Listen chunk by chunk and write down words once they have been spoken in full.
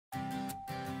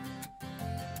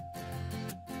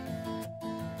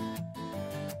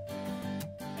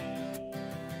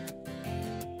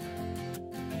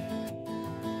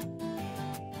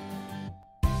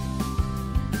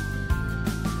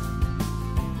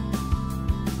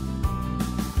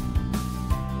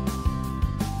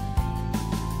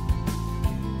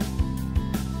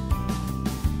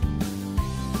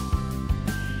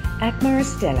At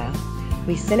Stella,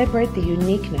 we celebrate the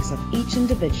uniqueness of each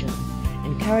individual,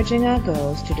 encouraging our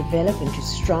girls to develop into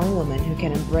strong women who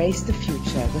can embrace the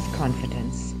future with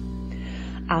confidence.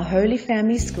 Our Holy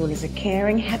Family School is a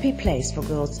caring, happy place for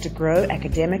girls to grow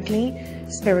academically,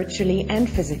 spiritually, and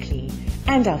physically,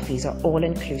 and our fees are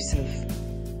all-inclusive.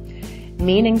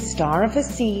 Meaning Star of the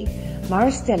Sea,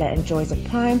 Stella enjoys a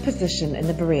prime position in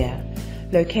the Berea,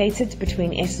 located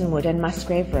between Essenwood and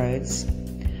Musgrave Roads.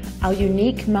 Our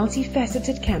unique,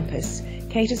 multifaceted campus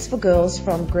caters for girls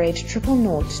from grade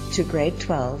 000 to grade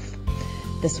 12.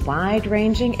 This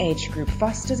wide-ranging age group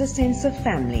fosters a sense of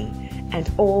family,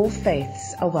 and all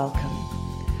faiths are welcome.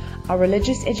 Our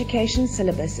religious education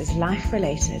syllabus is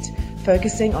life-related,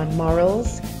 focusing on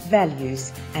morals,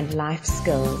 values, and life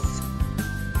skills.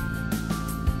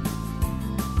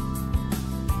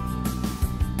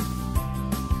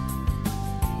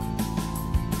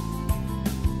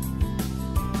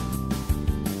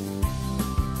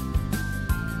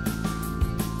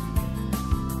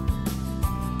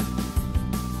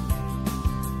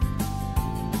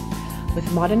 With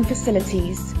modern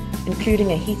facilities,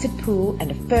 including a heated pool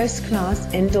and a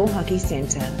first-class indoor hockey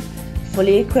center,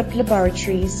 fully equipped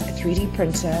laboratories, a 3D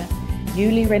printer,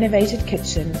 newly renovated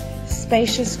kitchen,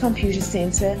 spacious computer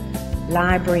center,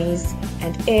 libraries,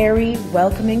 and airy,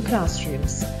 welcoming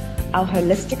classrooms, our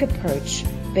holistic approach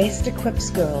best equips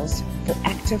girls for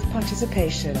active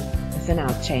participation within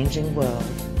our changing world.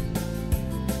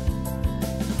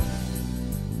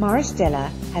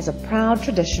 Stella has a proud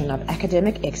tradition of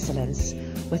academic excellence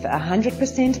with a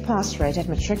 100% pass rate at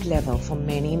matric level for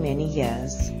many, many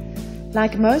years.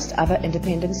 Like most other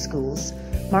independent schools,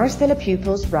 Stella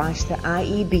pupils write the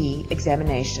IEB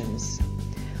examinations.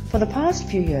 For the past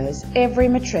few years, every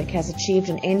matric has achieved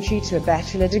an entry to a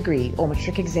bachelor degree or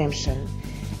matric exemption,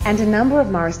 and a number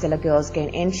of Stella girls gain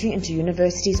entry into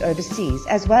universities overseas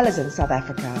as well as in South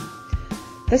Africa.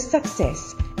 This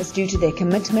success is due to their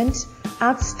commitment,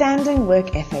 outstanding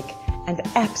work ethic, and the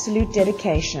absolute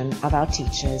dedication of our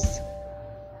teachers.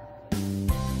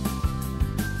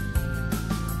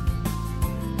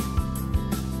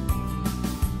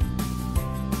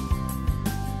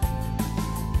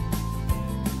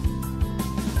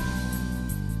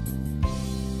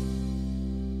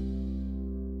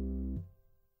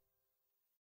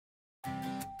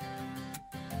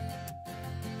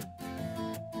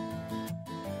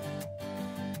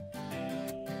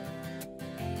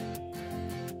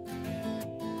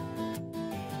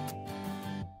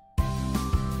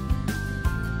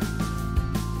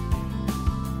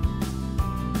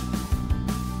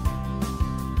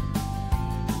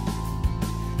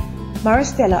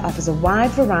 Stella offers a wide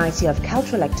variety of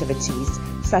cultural activities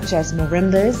such as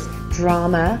marimbas,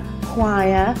 drama,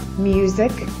 choir,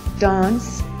 music,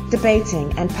 dance,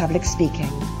 debating, and public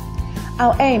speaking.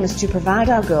 Our aim is to provide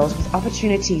our girls with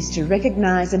opportunities to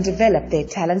recognize and develop their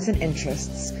talents and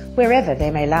interests wherever they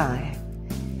may lie.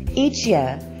 Each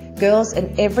year, girls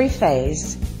in every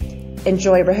phase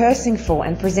enjoy rehearsing for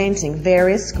and presenting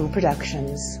various school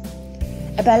productions.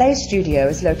 A ballet studio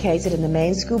is located in the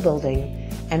main school building,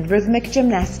 and rhythmic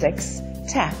gymnastics,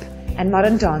 tap, and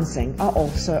modern dancing are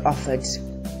also offered.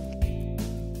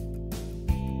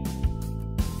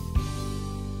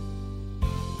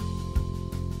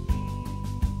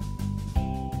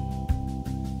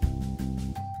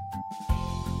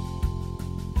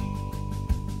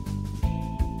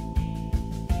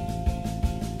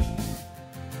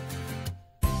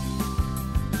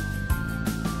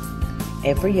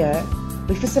 Every year,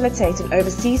 we facilitate an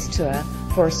overseas tour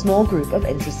for a small group of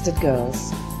interested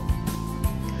girls.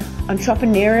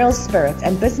 Entrepreneurial spirit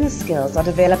and business skills are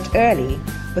developed early,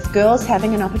 with girls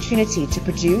having an opportunity to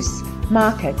produce,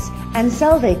 market, and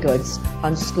sell their goods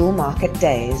on school market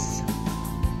days.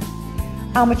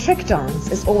 Our matric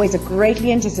dance is always a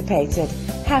greatly anticipated,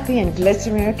 happy and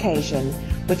glittering occasion,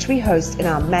 which we host in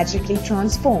our magically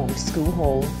transformed school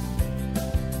hall.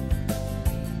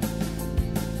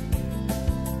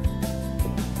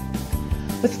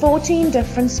 With 14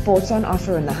 different sports on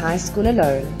offer in the high school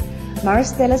alone,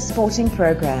 Stella's sporting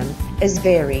program is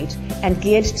varied and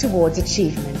geared towards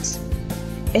achievement.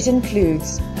 It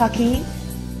includes hockey,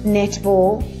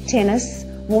 netball, tennis,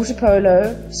 water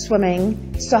polo, swimming,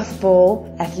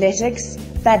 softball, athletics,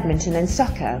 badminton, and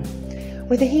soccer.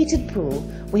 With a heated pool,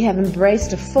 we have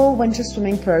embraced a full winter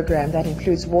swimming program that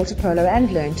includes water polo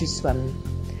and learn to swim.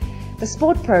 The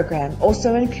sport program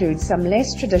also includes some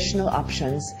less traditional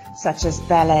options such as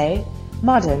ballet,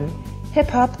 modern,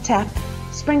 hip-hop, tap,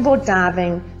 springboard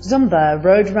diving, Zumba,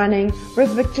 road running,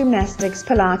 rhythmic gymnastics,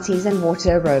 Pilates, and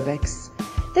water aerobics.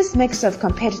 This mix of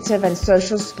competitive and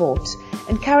social sport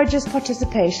encourages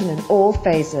participation in all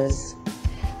phases.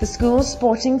 The school's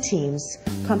sporting teams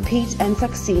compete and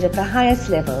succeed at the highest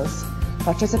levels,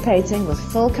 participating with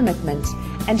full commitment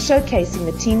and showcasing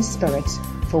the team spirit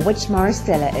for which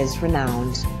Stella is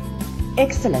renowned.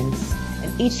 Excellence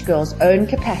in each girl's own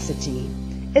capacity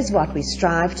is what we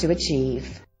strive to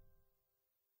achieve.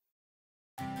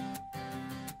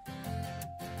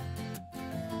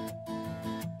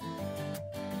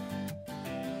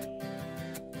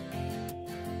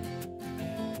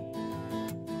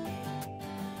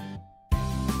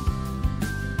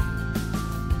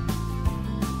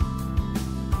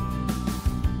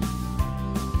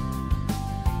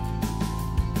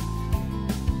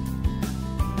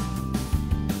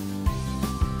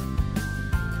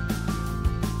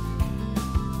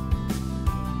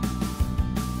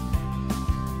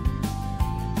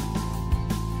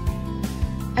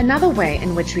 Another way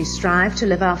in which we strive to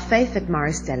live our faith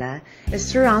at Stella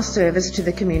is through our service to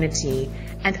the community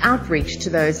and outreach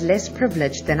to those less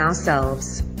privileged than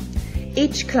ourselves.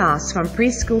 Each class from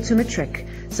preschool to matric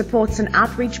supports an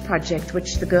outreach project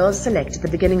which the girls select at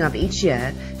the beginning of each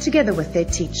year together with their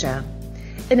teacher.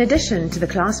 In addition to the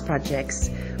class projects,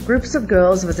 groups of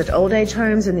girls visit old age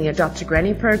homes in the Adopt a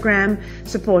Granny program,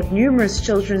 support numerous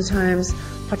children's homes,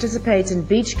 participate in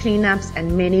beach cleanups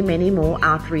and many, many more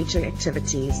outreach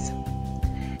activities.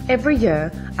 Every year,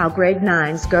 our grade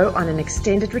 9s go on an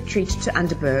extended retreat to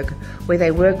Underberg, where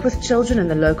they work with children in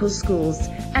the local schools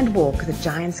and walk the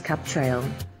Giants Cup Trail.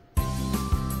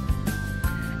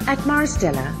 At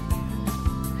Stella,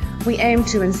 we aim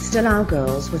to instill our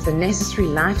girls with the necessary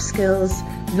life skills,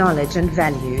 knowledge and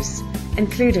values,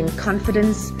 including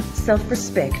confidence,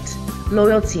 self-respect,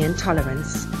 loyalty and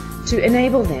tolerance, to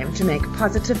enable them to make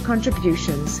positive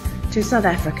contributions to South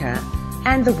Africa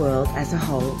and the world as a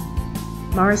whole.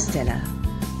 Stella,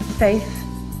 faith,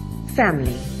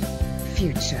 family,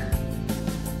 future.